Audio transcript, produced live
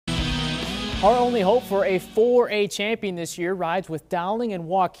Our only hope for a 4A champion this year rides with Dowling and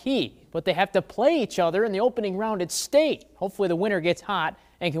Waukee, but they have to play each other in the opening round at state. Hopefully the winner gets hot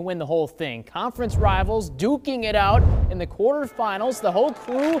and can win the whole thing. Conference rivals duking it out in the quarterfinals. The whole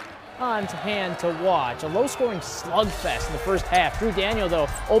crew on hand to watch. A low-scoring slugfest in the first half. Drew Daniel, though,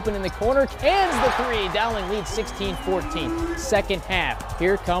 open in the corner, cans the three. Dowling leads 16-14. Second half,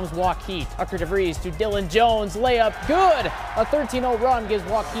 here comes Waukee. Tucker DeVries to Dylan Jones. Layup good. A 13-0 run gives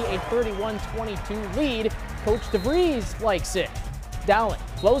Waukee a 31-22 lead. Coach DeVries likes it. Dowling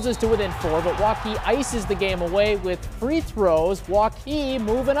closes to within 4, but Waukee ices the game away with free throws. Waukee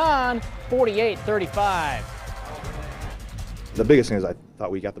moving on, 48-35. The biggest thing is I thought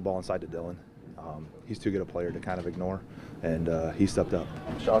we got the ball inside to Dylan. He's too good a player to kind of ignore, and he stepped up.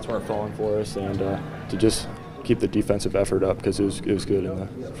 Shots weren't falling for us, and to just keep the defensive effort up because it was good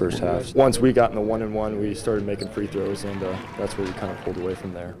in the first half. Once we got in the 1-and-1, we started making free throws, and that's where we kind of pulled away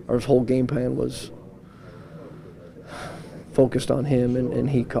from there. Our whole game plan was focused on him, and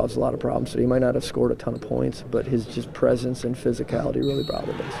he caused a lot of problems. So he might not have scored a ton of points, but his just presence and physicality really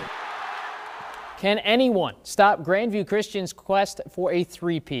bothered us. Can anyone stop Grandview Christian's quest for a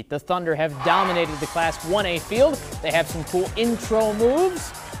three-peat? The Thunder have dominated the Class 1A field. They have some cool intro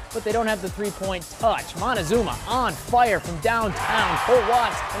moves, but they don't have the three-point touch. Montezuma on fire from downtown. Cole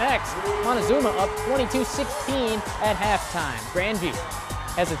Watts connects. Montezuma up 22-16 at halftime. Grandview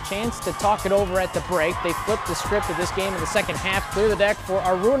has a chance to talk it over at the break. They flip the script of this game in the second half. Clear the deck for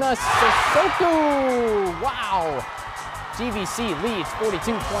Aruna Sosoku. Wow. GVC leads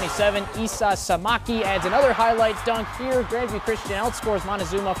 42-27. Isa Samaki adds another highlight dunk here. Grandview Christian outscores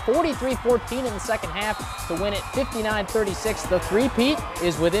Montezuma 43-14 in the second half to win it 59-36. The three-peat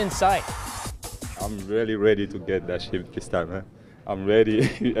is within sight. I'm really ready to get that ship this time, man. I'm ready,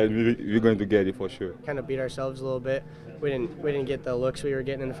 and we're going to get it for sure. Kind of beat ourselves a little bit. We didn't get the looks we were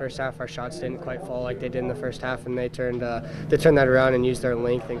getting in the first half. Our shots didn't quite fall like they did in the first half, and they turned that around and used their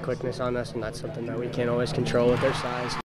length and quickness on us, and that's something that we can't always control with their size.